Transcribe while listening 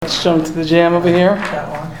Let's jump to the jam over here. That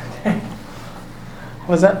long.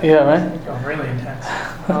 Was that? Yeah, right? You're going really intense.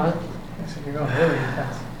 I said you're going really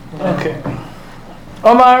intense. Okay.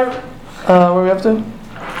 Omar, where are we up to?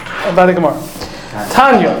 About the Gemara.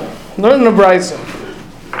 Tanya, learn the Brisa.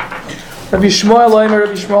 Rabbi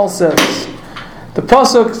Shmuel says, the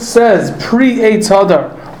pasuk says, Pri Eitz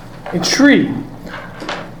Hadar, a tree,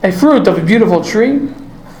 a fruit of a beautiful tree.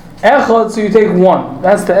 Echad, so you take one.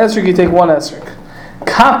 That's the esrog, you take one esrog.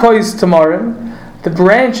 Kapois tamarim, the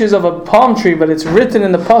branches of a palm tree, but it's written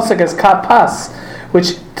in the pasuk as kapas,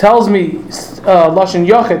 which tells me, Lashon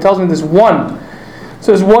Yachet, tells me there's one.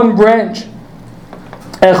 So there's one branch.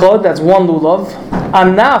 Echad, that's one lulav.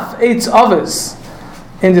 Anaf eitz avos.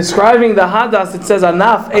 In describing the hadas, it says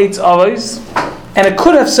anaf eitz avos, and it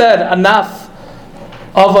could have said anaf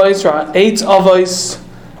avos or eitz avos.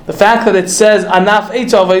 The fact that it says anaf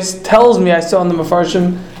eitz avos tells me, I saw in the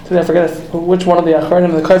Mefarshim today, I forget which one of the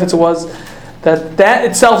Achronim, the Kaifetz it was, that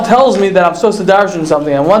itself tells me that I'm supposed to darshan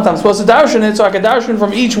something. And once I'm supposed to darshan it, so I can darshan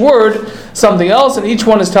from each word something else, and each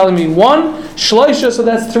one is telling me one. Shloisha, so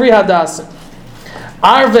that's 3 hadasim.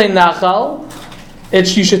 Arvei nachal,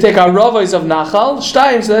 you should take aravos of nachal.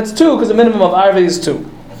 Shtayim, so that's 2, because the minimum of arvei is 2.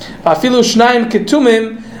 Afilu shnayim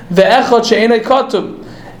ketumim ve'echot she'enei katum.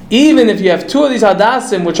 Even if you have 2 of these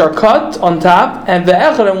hadasim which are cut on top, and the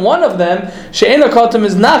echad and one of them she'enei katum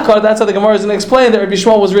is not cut, that's how the Gemara is going to explain that Rabbi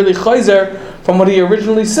Shmuel was really chayzer from what he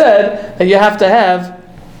originally said, that you have to have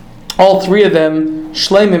all 3 of them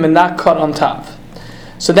shleimim and not cut on top.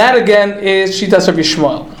 So that again is Shitas Rabbi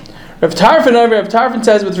Shmuel. Rav Tarfon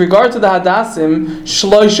says with regard to the hadasim,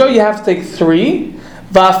 shloisho, you have to take 3.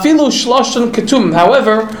 Va'afilu shloshon ketum.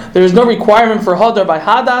 However, there is no requirement for hadar by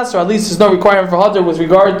hadas, or at least there's no requirement for hadar with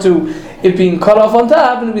regard to it being cut off on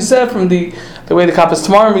top. And we said from the way the Kappas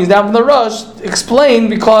Tamarim brings down from the Rush, explained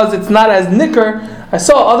because it's not as nicker. I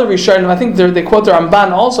saw other Rishonim, I think they quote the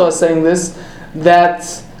Ramban also as saying this, that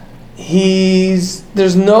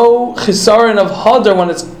there's no chisaron of hadar when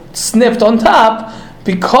it's snipped on top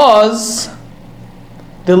because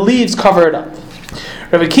the leaves cover it up.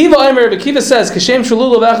 Rabbi Kiva says, "Kashem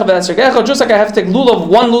shululav echad ve'esrog echad." Just like I have to take lulav,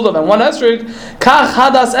 one lulav and one esrog, kach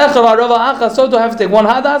hadas echad arava achad. So do I have to take one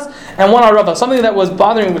hadas and one arava. Something that was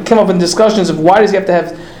bothering me came up in discussions of why does he have to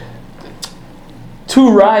have 2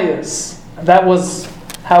 rayas. That was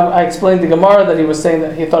how I explained the Gemara, that he was saying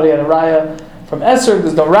that he thought he had a raya from esrog.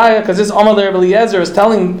 There's no raya because this Amal Rabbi Eliezer was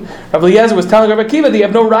telling Rabbi Kiva that you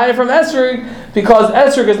have no raya from esrog because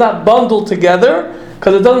esrog is not bundled together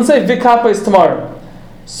because it doesn't say vikapais tomorrow.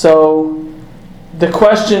 So the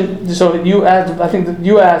question, so you asked, I think that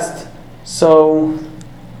you asked, so,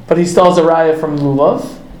 but he still has a raya from lulav.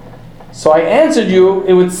 So I answered you,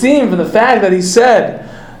 it would seem from the fact that he said,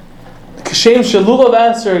 Kashem shalulav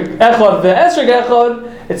esrog echad ve'esrog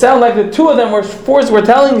echad, it sounded like the 2 of them were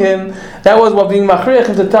telling him, that was what being machriach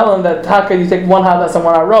him to tell him that taka, you take one hadas and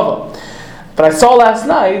one arava. But I saw last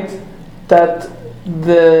night that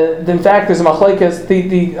in fact there's a machlekes,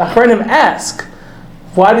 the Achronim ask,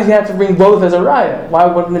 why did he have to bring both as a raya? Why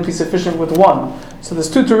wouldn't it be sufficient with one? So there's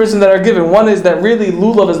 2 tourism that are given. One is that really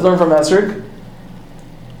lulav is learned from esrog.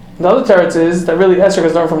 The other teretz is that really esrog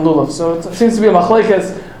is learned from lulav. So it seems to be a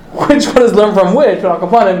machlekes, which one is learned from which? But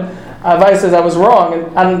Akapanim, Avai says I was wrong,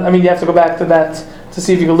 and I mean you have to go back to that to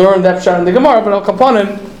see if you can learn that pshat in the Gemara. But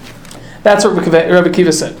Akapanim, that's what Rabbi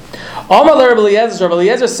Kiva said. Amar Rabbi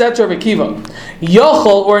Eliezer said to Rabbi Kiva,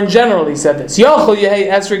 Yochel, or in general he said this, Yochel yehei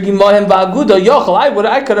esrog imahem ba'aguda. Yochel,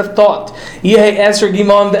 I could have thought yehei esrog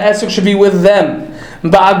imahem, the esrog should be with them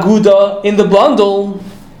ba'aguda, in the bundle,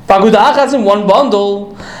 ba'aguda achas, in one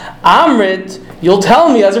bundle. Amrit, you'll tell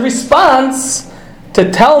me as a response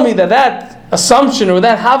to tell me that assumption or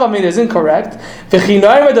that havamid is incorrect.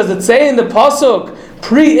 V'chinoymer, does it say in the pasuk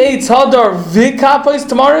Pri Eitz Hadar v'kapos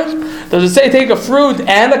tamarim? Does it say take a fruit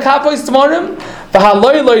and a kapos tamarim?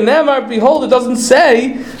 V'haloi loy nemar, behold, it doesn't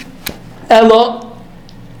say elo.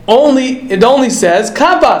 It only says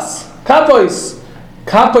kapos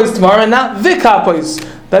tamarim, not v'kapos.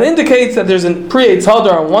 That indicates that there's a Pri Eitz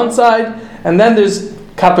Hadar on one side, and then there's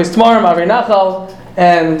kapos tamarim, avei nachal,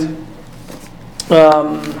 and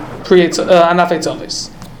anaf eitz avos.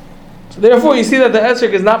 So therefore, you see that the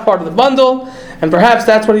esrog is not part of the bundle, and perhaps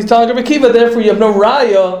that's what he's telling Rabbi Kiva. Therefore, you have no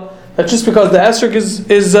raya that just because the esrog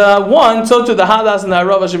is one, so too the hadas and the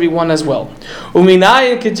arava should be one as well.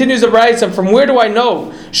 Uminayin continues the brayso, and from where do I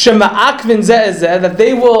know shema akvin zeh that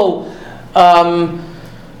they will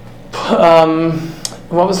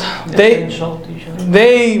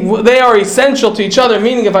they are essential to each other.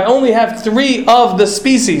 Meaning, if I only have 3 of the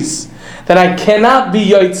species, then I cannot be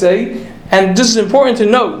yotzei. And this is important to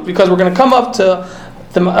note because we're going to come up to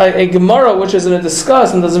a Gemara which is in a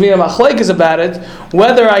discuss and there's a machlekes about it,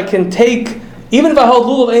 whether I can take, even if I hold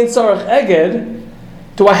lulav ein tzarech eged,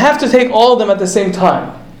 do I have to take all of them at the same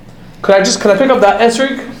time? Can I pick up the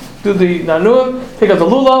esrik, do the nanuim, pick up the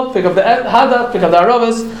lulav, pick up the hadat, pick up the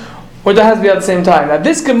aravas, or that has to be at the same time? Now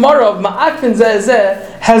this Gemara of ma'akvin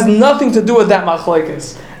zeh has nothing to do with that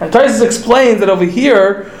machlekes. And Taisus explains that over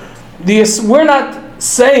here, we're not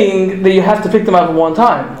saying that you have to pick them up at one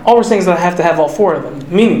time. All we're saying is that I have to have all four of them.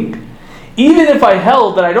 Meaning, even if I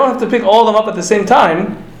held that I don't have to pick all of them up at the same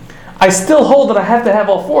time, I still hold that I have to have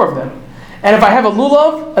all four of them. And if I have a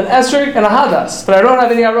lulav, an esrik, and a hadas, but I don't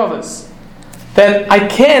have any aravas, then I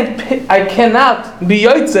cannot be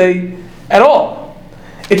yotze at all.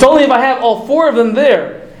 It's only if I have all four of them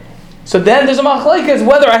there. So then there's a machlekes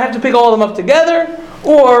whether I have to pick all of them up together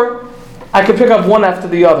or I could pick up one after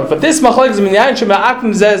the other. But this machlekes minyan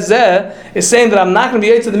shema'akim zeh is saying that I'm not going to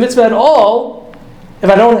be yotze the mitzvah at all if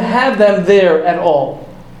I don't have them there at all.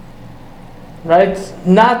 Right?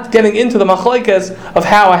 Not getting into the machlekes of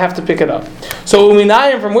how I have to pick it up. So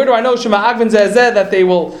uminayim, from where do I know shema'akim zeh that they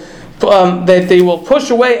will push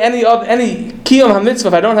away any kiyum hamitzvah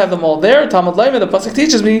if I don't have them all there? Talmud Leimer, the pasuk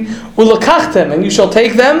teaches me, ulakachtem, and you shall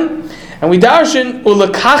take them. And we darshan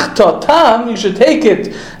ulakachta tam, you should take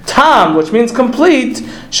it tam, which means complete.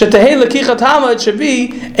 Shetehei lakicha tama, it should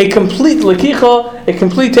be a complete lakicha, a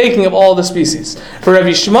complete taking of all the species. For Rabbi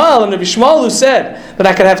Shmuel, and Rabbi Shmuel who said that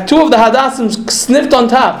I could have two of the hadassim snipped on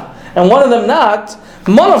top and one of them not,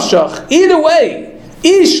 manavshach. Either way,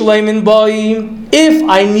 is shleimin boy. If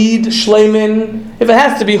I need shleimin, if it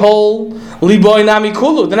has to be whole, liboy nami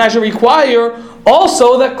kulu, then I should require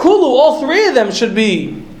also that kulu, all three of them should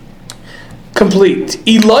be complete.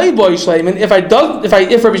 Eloi boy shleimin. If Rabbi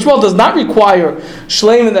Shmuel does not require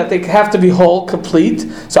shleimin that they have to be whole, complete,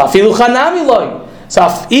 so afilu chanami loy.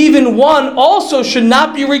 So even one also should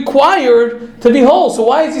not be required to be whole. So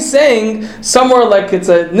why is he saying somewhere like it's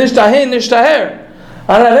a nishtaher, nishtaher?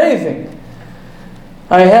 I don't have anything.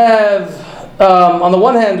 I have, on the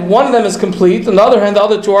one hand, one of them is complete. On the other hand, the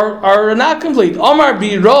other two are not complete. Omar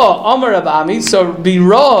Bira, Omar Rabami. So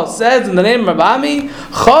Bira says in the name of Rabami,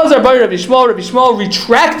 Chazar by Rabbi Shmuel. Rabbi Shmuel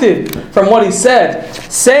retracted from what he said,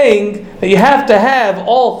 saying that you have to have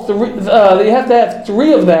all three. That you have to have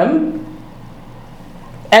three of them,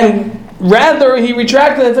 and rather he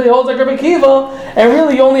retracted and said he holds like Rabbi Kiva, and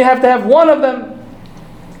really you only have to have one of them.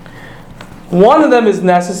 One of them is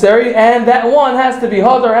necessary, and that one has to be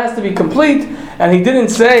hadar, has to be complete. And he didn't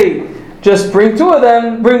say just bring two of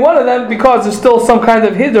them, bring one of them, because there's still some kind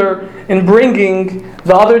of hiddur in bringing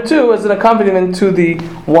the other two as an accompaniment to the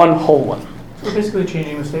one whole one. So we're basically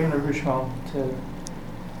changing the statement of Rishmal to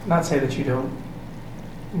not say that you don't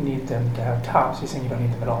need them to have tops. He's saying you don't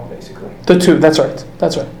need them at all, basically. The two, that's right.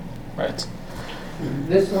 Right.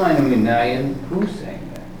 This line of Minayan, who's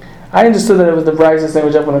saying that? I understood that it was the Brisa saying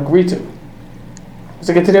which everyone agreed to. It's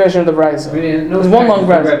a continuation of the Brisa. There's one long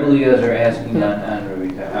Brisa. Rebbe Eliezer are asking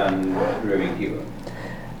on Rabbi Kiva.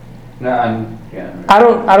 I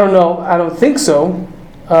don't know. I don't think so.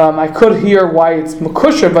 I could hear why it's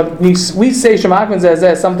Makusha, but we say Shema Akman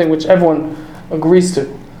Zeh is something which everyone agrees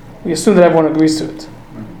to. We assume that everyone agrees to it.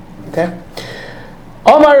 Okay?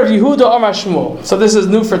 Amar Rav Yehuda, Amar Shmuel. So this is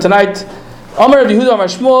new for tonight. Amar Rav Yehuda, Amar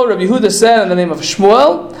Shmuel. Rav Yehuda said in the name of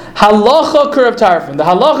Shmuel, Halacha K'Rav Tarfon. The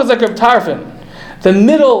halacha is like Rav Tarfon, the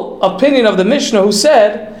middle opinion of the Mishnah, who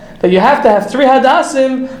said that you have to have three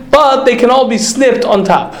hadassim, but they can all be snipped on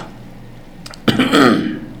top.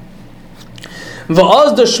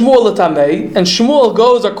 Va'az the Shmuel l'tamei, and Shmuel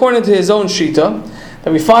goes according to his own shita,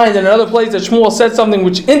 that we find in another place that Shmuel said something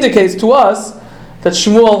which indicates to us that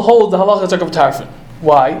Shmuel holds the halacha of Tarfon.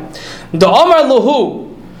 Why? The Amar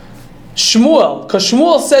Lahu Shmuel, because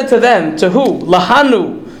Shmuel said to them, to who?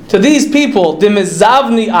 Lahanu, to these people, the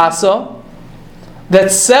mizavni asa,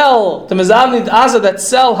 that sell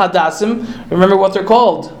hadassim. Remember what they're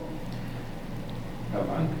called?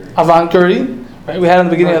 Avankuri. Right? We had in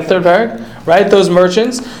the beginning of the third paragraph. Right? Those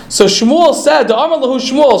merchants. So Shmuel said, the Amar Lahu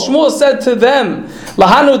Shmuel said to them,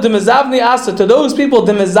 Lahanu de mizavni asa, to those people,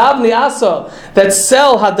 the mizavni asa, that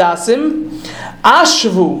sell hadassim,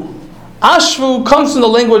 ashvu. Ashvu comes from the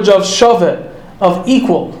language of shaveh, of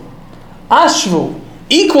equal. Ashvu,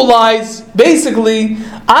 equalize, basically,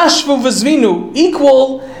 ashvu v'zvinu,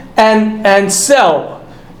 equal and sell.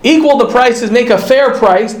 Equal the prices, make a fair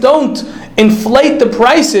price. Don't inflate the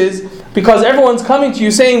prices because everyone's coming to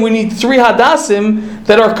you saying we need three hadassim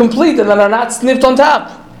that are complete and that are not snipped on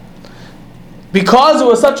top. Because it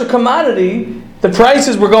was such a commodity, the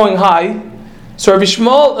prices were going high. So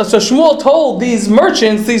Shmuel told these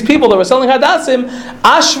merchants, these people that were selling hadassim,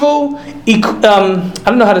 ashvu, I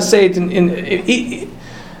don't know how to say it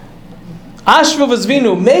ashvu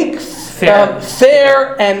v'zvinu, make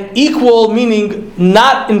fair and equal, meaning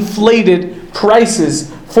not inflated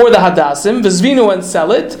prices for the hadassim, v'zvinu, and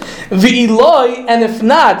sell it, v'iloi, and if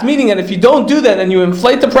not, meaning, and if you don't do that and you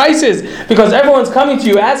inflate the prices because everyone's coming to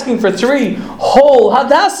you asking for 3 whole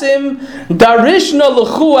hadassim, darishna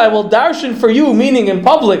l'chu, I will darshan for you, meaning in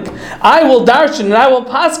public, I will darshan and I will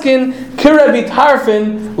paskin kirebi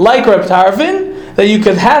tarfin, like Reb Tarfin, that you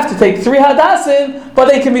could have to take 3 hadassim, but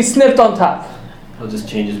they can be snipped on top. He'll just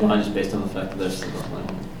change his mind just based on the fact that there's still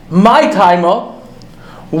My timer,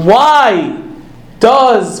 why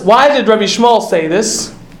did Rabbi Shmuel say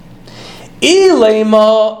this?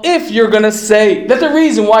 Ilema, if you're going to say that the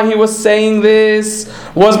reason why he was saying this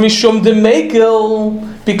was Mishum de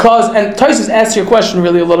Mekel, because, and Taisus asks your question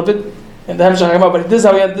really a little bit, and but this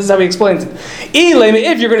is how he explains it. Ilema,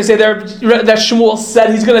 if you're going to say that Shmuel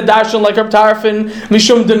said he's going to darshan like Reb Tarfin,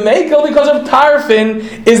 Mishum de Mekel, because Reb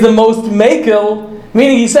Tarfin is the most Mekel.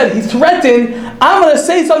 Meaning he said, he threatened, I'm going to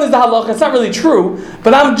say something to the halacha, it's not really true,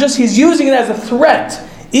 but he's using it as a threat,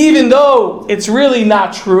 even though it's really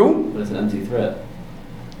not true. But it's an empty threat.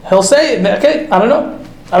 He'll say it, okay, I don't know.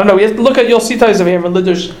 You'll see ties over here in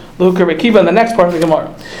Lidush, Luka, Rekiva, in the next part of the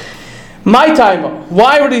Gemara. My time.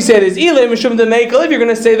 Why would he say this? If you're going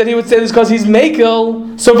to say that he would say this because he's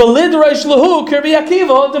mekel, so v'lidrash lahu kirbi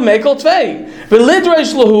akiva the mekel tvei.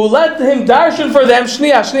 V'lidrash lahu, let him darshan for them.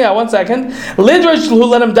 Shnia, 1 second. Lidrash lahu,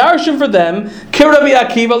 let him darshan for them. Kirbi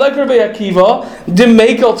akiva, like Kirbi Akiva, the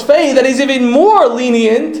mekel tvei. That is even more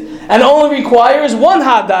lenient and only requires 1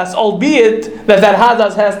 hadas, albeit that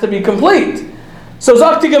hadas has to be complete. So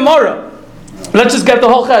Zakti Gemara. Let's just get the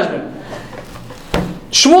whole cheshbon.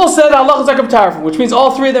 Shmuel said Allah is like a tarfin, which means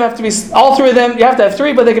all 3 of them have to be. All 3 of them, you have to have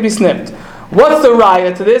 3, but they can be snipped. What's the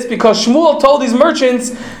raya to this? Because Shmuel told these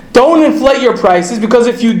merchants, don't inflate your prices, because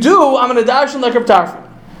if you do, I'm going to darshan like a tarfin.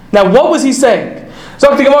 Now, what was he saying?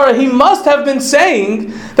 So the Gemara, he must have been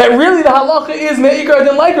saying that really the halacha is me'ikar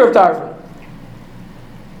than like a tarfin.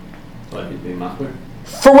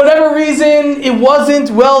 For whatever reason, it wasn't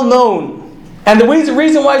well known. And the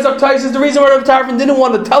reason why Zaktais is the reason why Reb Tarfin didn't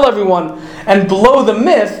want to tell everyone and blow the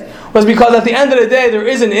myth was because at the end of the day there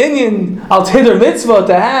is an Inyan al Tidr mitzvah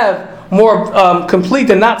to have more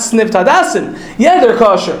complete and not snipped hadassim. Yeah, they're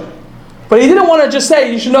kosher. But he didn't want to just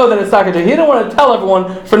say, you should know that it's taka. He didn't want to tell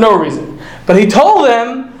everyone for no reason. But he told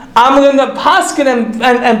them, I'm going to paskin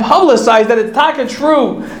and publicize that it's taka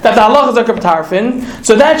true that the halach is like Reb Tarfin.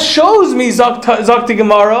 So that shows me, Zakti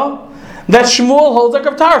Gemara, that Shmuel holds like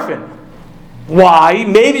Reb Tarfin. Why?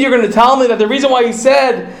 Maybe you're going to tell me that the reason why he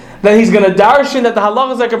said that he's going to darshan that the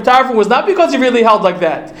halach is like Reb Tarfin was not because he really held like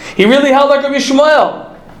that. He really held like Rabbi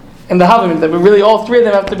Shmuel and the Havim, that really all 3 of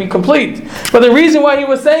them have to be complete. But the reason why he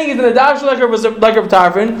was saying he's going to darshan like Reb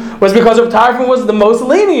Tarfin was because Reb Tarfin was the most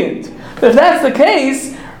lenient. But if that's the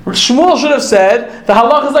case, Shmuel should have said the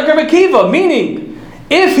halach is like Rabbi Akiva, meaning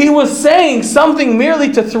if he was saying something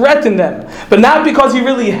merely to threaten them, but not because he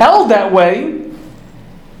really held that way.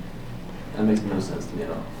 That makes no sense to me at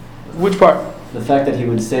all. Which part? The fact that he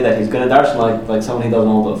would say that he's going to darshan like someone he doesn't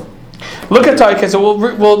hold of. Look at Taisvis. So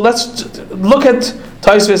let's look at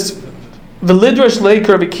Taisvis. V'lidrash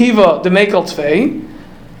leiker b'kiva demekel tvei.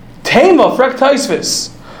 Tema frek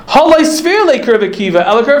Taisvis. Halay sphere leiker b'kiva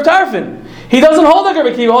elakar tarfin. He doesn't hold like Reb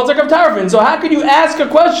Akiva, holds like Reb Tarfin. So how could you ask a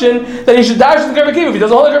question that he should darshan like Reb Akiva if he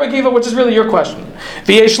doesn't hold like Reb Akiva, which is really your question?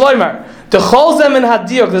 V'yesh loymar. The cholzem and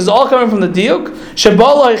hadiyuk. This is all coming from the diuk.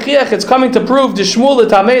 Shebala ichiach. It's coming to prove the Shmuel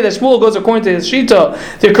tamei. That Shmuel goes according to his shita.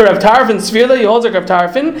 The Reb Tarfin svirla. He holds like Reb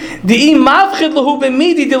Tarfin. The imavchid lahu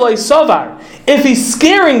b'midi dilay savar. If he's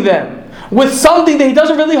scaring them with something that he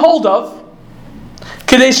doesn't really hold of,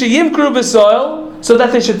 kedei sheyimkru b'soil, so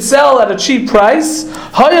that they should sell at a cheap price.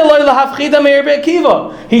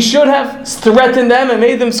 He should have threatened them and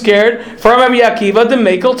made them scared from Rabbi Akiva, the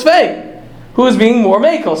mekel tvei, who is being more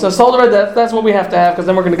mekel. So that's what we have to have, because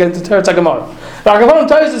then we're going to get into Teretz HaGemara. The Hakafonim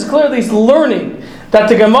Taisus is clearly learning that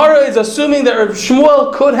the Gemara is assuming that Reb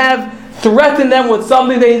Shmuel could have threatened them with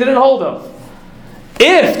something that he didn't hold of.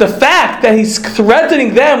 If the fact that he's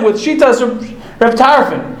threatening them with Shitas Reb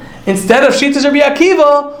Tarfin instead of Shitas Rabbi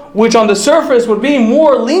Akiva, which on the surface would be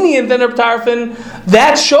more lenient than Reb Tarfin,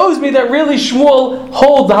 that shows me that really Shmuel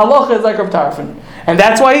holds the halacha is like Reb Tarfin. And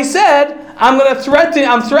that's why he said, I'm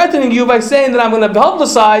threatening you by saying that I'm going to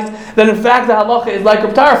publicize that in fact the halacha is like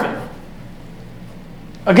Reb Tarfin.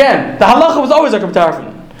 Again, the halacha was always like Reb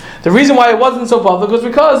Tarfin. The reason why it wasn't so public was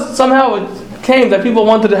because somehow it came that people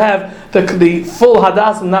wanted to have the full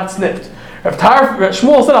hadass and not snipped.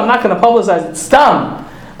 Shmuel said, I'm not going to publicize it. Stam.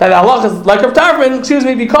 That Allah is like Rav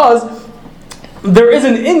Tarfon, because there is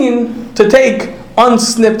an inyan to take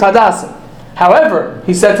unsnipped hadasim. However,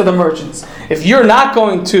 he said to the merchants, if you're not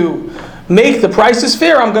going to make the prices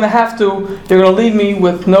fair, you're going to leave me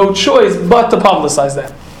with no choice but to publicize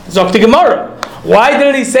that. Zok the Gemara. Why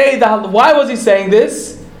did he say that? Why was he saying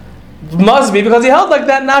this? Must be because he held like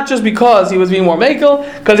that, not just because he was being more makel,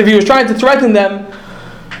 because if he was trying to threaten them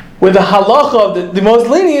with the halacha of the most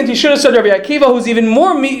lenient, he should have said Rabbi Akiva, who's even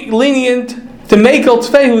more lenient, to makel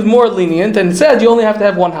tfei, who's more lenient, and said you only have to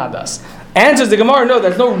have one hadas. Answers the Gemara, no,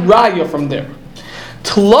 there's no raya from there.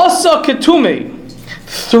 Tlasa ketume,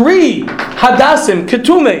 3 hadasim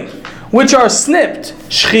ketume, which are snipped,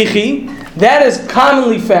 shchichi, that is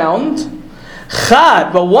commonly found.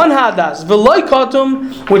 Chad, but 1 hadas, v'loy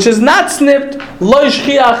katum, which is not snipped, loy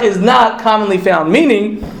shchiach is not commonly found.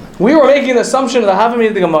 Meaning, we were making an assumption of the Havamid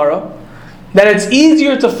of the Gemara that it's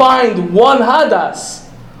easier to find 1 hadas,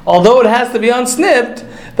 although it has to be unsnipped,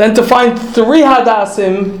 than to find 3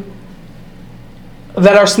 hadasim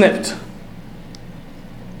that are snipped.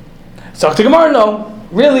 So the Gemara, no.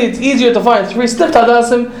 Really, it's easier to find 3 snipped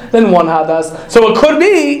hadasim than 1 hadas. So it could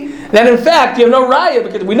be that in fact you have no raya,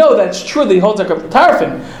 because we know that's true that he holds like a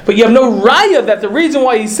tarfin, but you have no raya that the reason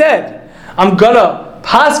why he said, I'm gonna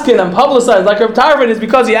paskin and publicize like Rav Tarfon is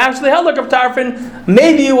because he actually held like Rav Tarfon.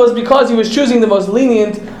 Maybe it was because he was choosing the most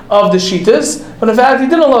lenient of the shitas, but in fact he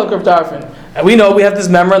didn't hold like Rav Tarfon. And we know we have this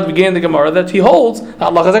memra at the beginning of the Gemara that he holds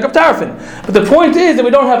halacha like Rav Tarfon. But the point is that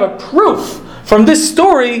we don't have a proof from this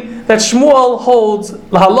story that Shmuel holds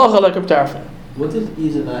halacha like Rav Tarfon. What does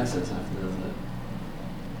ease of access have to do with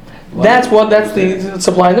it? That's the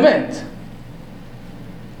supply and demand.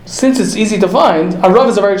 Since it's easy to find, a rav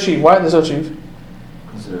is a very cheap. Why are they so cheap?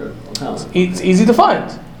 It's easy to find.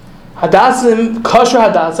 Hadasim, kosher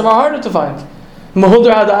hadasim are harder to find.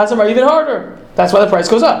 Mahudar hadasim are even harder. That's why the price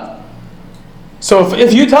goes up. So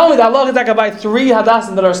if you tell me that Allah I can buy 3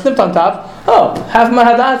 hadasim that are snipped on top, half my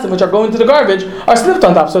hadasim which are going to the garbage are snipped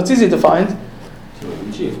on top, so it's easy to find. So it will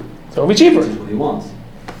be cheap. So it will be cheaper. That's what he wants.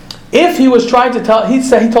 If he was trying to tell, he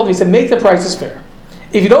told me, make the prices fair.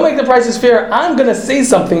 If you don't make the prices fair, I'm going to say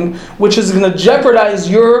something which is going to jeopardize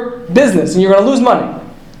your business and you're going to lose money.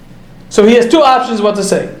 So he has 2 options what to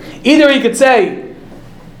say. Either he could say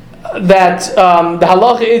that the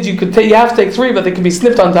halacha is you have to take 3, but they can be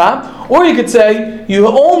snipped on top, or you could say you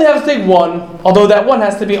only have to take 1, although that 1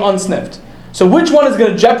 has to be unsnipped. So which one is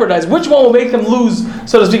going to jeopardize? Which one will make them lose,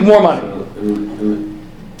 so to speak, more money?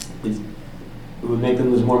 It would make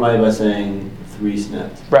them lose more money by saying 3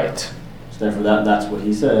 snipped. Right. So therefore, that's what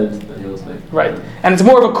he said. That he was like, right, and it's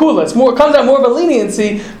more of a kula. It comes out more of a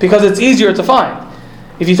leniency because it's easier to find.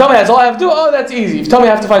 If you tell me that's all I have to do, that's easy. If you tell me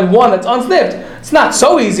I have to find 1 that's unsnipped, it's not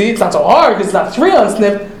so easy. It's not so hard because it's not 3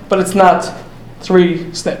 unsnipped, but it's not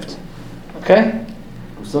 3 snipped. Okay.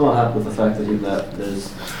 I'm still not happy with the fact that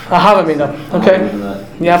there's. I haven't been done. Okay.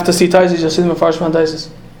 You have to see Taisis. You'll see them in Farshman Taisis.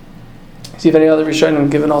 See if any other Rishonim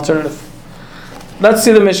and give an alternative. Let's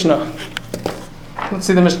see the Mishnah. Let's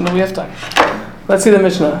see the Mishnah. We have time. Let's see the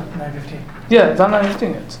Mishnah. 9:15. Yeah, it's not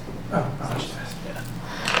 9:15 yet. Oh, that's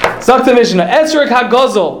fast. Zok the Mishnah. Esrog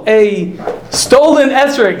hagozel, a stolen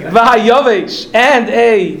esrog, v'hayovesh, and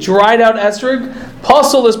a dried out esrog.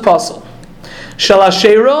 Pasul is pasul.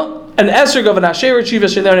 Shalashera, an esrog of an asherah chiva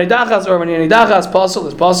sheler nedachas or an nedachas. Pasul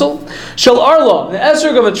is pasul. Shal arla, an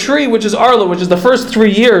esrog of a tree which is arla, which is the first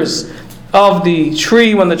 3 years of the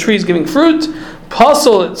tree when the tree is giving fruit.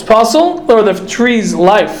 Pasul, it's pasul, or the tree's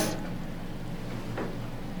life.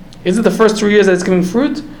 Is it the first 3 years that it's giving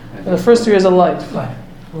fruit, or the first 3 years of life?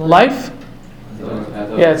 Life?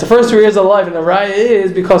 Yeah, it's the first 3 years of life, and the raya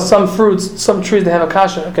is because some fruits, some trees, they have a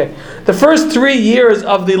kasha. Okay, the first 3 years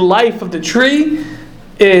of the life of the tree,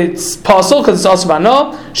 it's pasul because it's also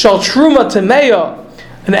bana. Shal truma temeya,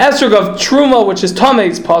 an esrog of truma which is tamei,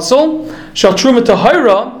 it's pasul. Shal truma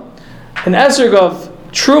tahira, an esrog of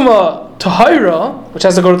truma tahira, which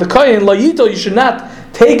has to go to the kohen. Lo yito, you should not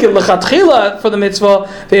take it lechatchila for the mitzvah.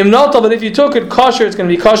 Ve'imnata, but if you took it kosher, it's going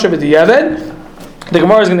to be kosher with the yeved. The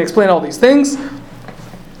Gemara is going to explain all these things.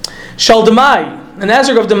 Shal demai, an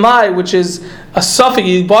esrog of demai, which is a suffix.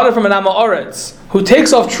 You bought it from an Amoritz who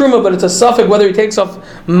takes off truma, but it's a suffix whether he takes off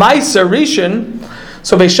ma'aser rishon.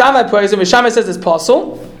 So Beishamai prays, and Beishamai says it's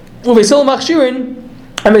pasul. Uvesil machshirin,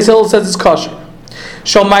 and Beisil says it's kosher.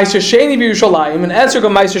 Shal ma'aser sheni b'Yerushalayim, an esrog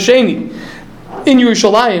of ma'aser sheni in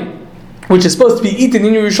Yerushalayim, which is supposed to be eaten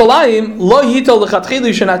in Yerushalayim, lo yitel lechatchilu,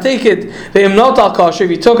 you should not take it. Ve'im not al kosher, if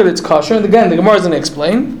you took it, it's kosher. And again, the Gemara is going to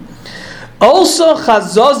explain. Also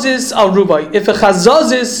chazazis al rubai. If a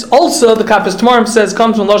chazazis, also the Kappas Tamarim says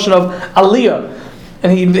comes from lashon of aliyah,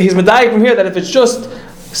 and he's medayik from here that if it's just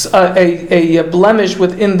a blemish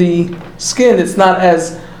within the skin, it's not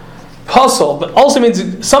as puzzle, but also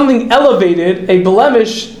means something elevated, an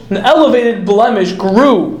elevated blemish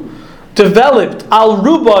grew, developed al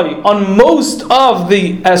rubai on most of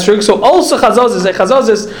the esrog. So also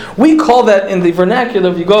chazazis, we call that in the vernacular.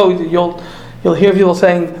 If you go, you'll hear people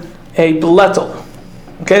saying a blettel.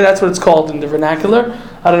 Okay, that's what it's called in the vernacular.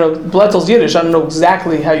 I don't know, blettel's Yiddish. I don't know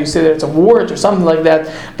exactly how you say that. It's a wart or something like that.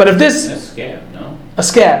 But if this A scab, no? a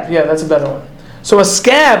scab, yeah, that's a better one. So a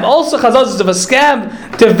scab, also chazazis, if a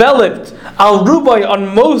scab developed al rubai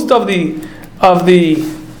on most of the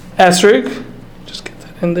esrog, just get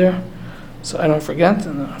that in there so I don't forget,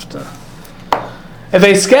 and I have to. If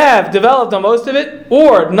a scab developed on most of it,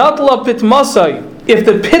 or natla pit masai, if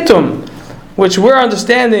the pitum, which we're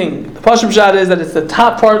understanding, the Pashut Pshat is that it's the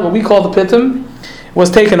top part, what we call the pitum, was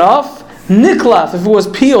taken off. Niklaf, if it was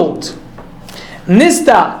peeled.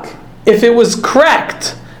 Nistak, if it was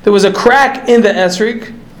cracked, there was a crack in the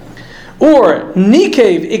esrog. Or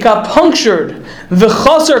nikev, it got punctured.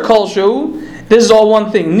 V'chaser kolshu, this is all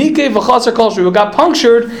one thing. Nikev v'chaser kolshu, it got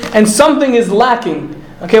punctured and something is lacking.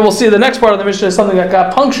 Okay, we'll see the next part of the Mishnah is something that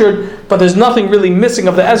got punctured, but there's nothing really missing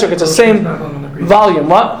of the esrog. It's the same volume.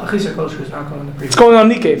 What? It's not going on the previous. It's going on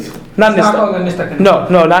nikev, not nistak. No,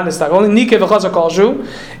 not nistak. Only nikev v'chaser kolshu.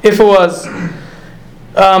 If it was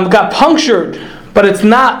got punctured, but it's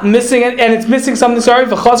not missing and it's missing something. Sorry,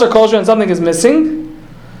 v'chaser kolshu, and something is missing.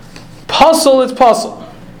 Puzzle is puzzle.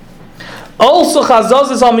 Also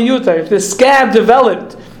chazazis al miyutai. If the scab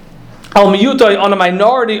developed al miyutai on a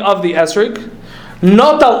minority of the esrog,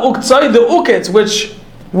 not al uktzai, the uketz, which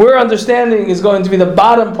we're understanding is going to be the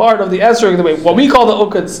bottom part of the esrog, the way what we call the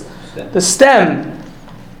uketz, the stem,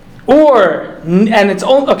 or nikev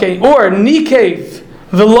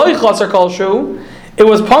v'loy chaser kolshu, it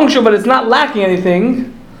was punctured but it's not lacking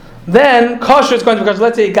anything. Then kosher is going to be kosher.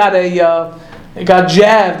 Let's say it got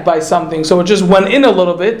jabbed by something, so it just went in a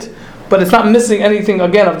little bit, but it's not missing anything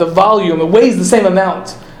again of the volume. It weighs the same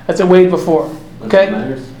amount as it weighed before.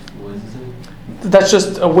 Okay? That's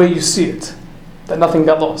just a way you see it, that nothing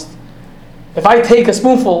got lost. If I take a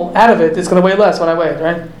spoonful out of it, it's going to weigh less when I weigh it,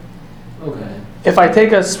 right? Okay. If I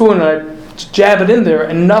take a spoon and I jab it in there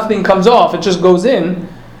and nothing comes off, it just goes in,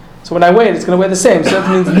 so when I weigh it, it's going to weigh the same. So that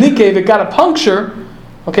means nikev, it got a puncture.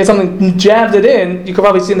 Okay, something jabbed it in. You can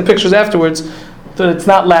probably see in the pictures afterwards that it's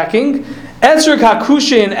not lacking. Esrog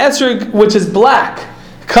hakushi, and esrog which is black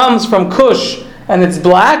comes from kush and it's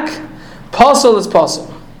black. Pasal is pasal.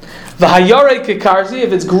 V'hayare kikarzi,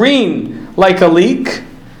 if it's green like a leek.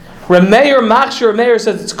 Remeir machshir, Remeir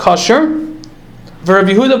says it's kosher.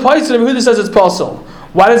 V'Rabbi Yehuda paisel, Rabbi Yehuda says it's pasal.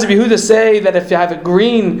 Why does Rabbi Yehuda say that if you have a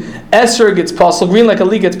green esrog it's pasal, green like a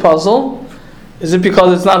leek it's pasal? Is it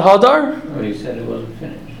because it's not hadar? Oh, you said it wasn't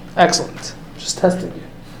finished. Excellent. Just testing you.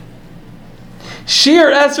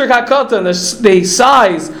 Shiur esrog hakatan, the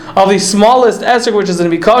size of the smallest esrog, which is going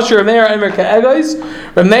to be kosher. Remeir emer ka'egos.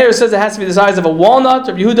 Remeir says it has to be the size of a walnut.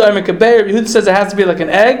 Rabbi Yehuda emer ka'beir. Rabbi Yehuda says it has to be like an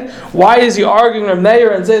egg. Why is he arguing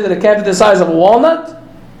Remeir and say that it can't be the size of a walnut?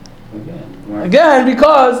 Again,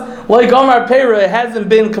 because like Omar Peira, it hasn't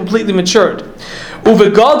been completely matured.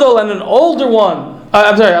 Uvegadol, and an older one.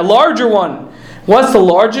 A larger one. What's the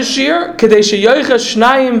largest shiur?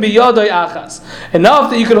 Enough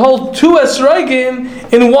that you could hold 2 esrogim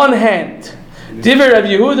in one hand. Divrei Rabbi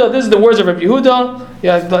Yehuda. This is the words of Rabbi Yehuda.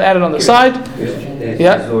 Yeah, they'll add it on the side.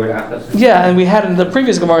 Yeah, and we had in the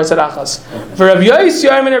previous Gemara said achas. For Rabbi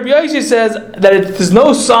Yosi says that there's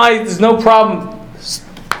no size, there's no problem.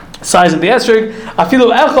 Size of the esrog.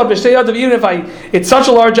 Even if it's such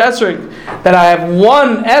a large esrog that I have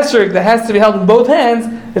one esrog that has to be held in both hands,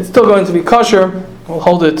 it's still going to be kosher. We'll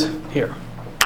hold it here.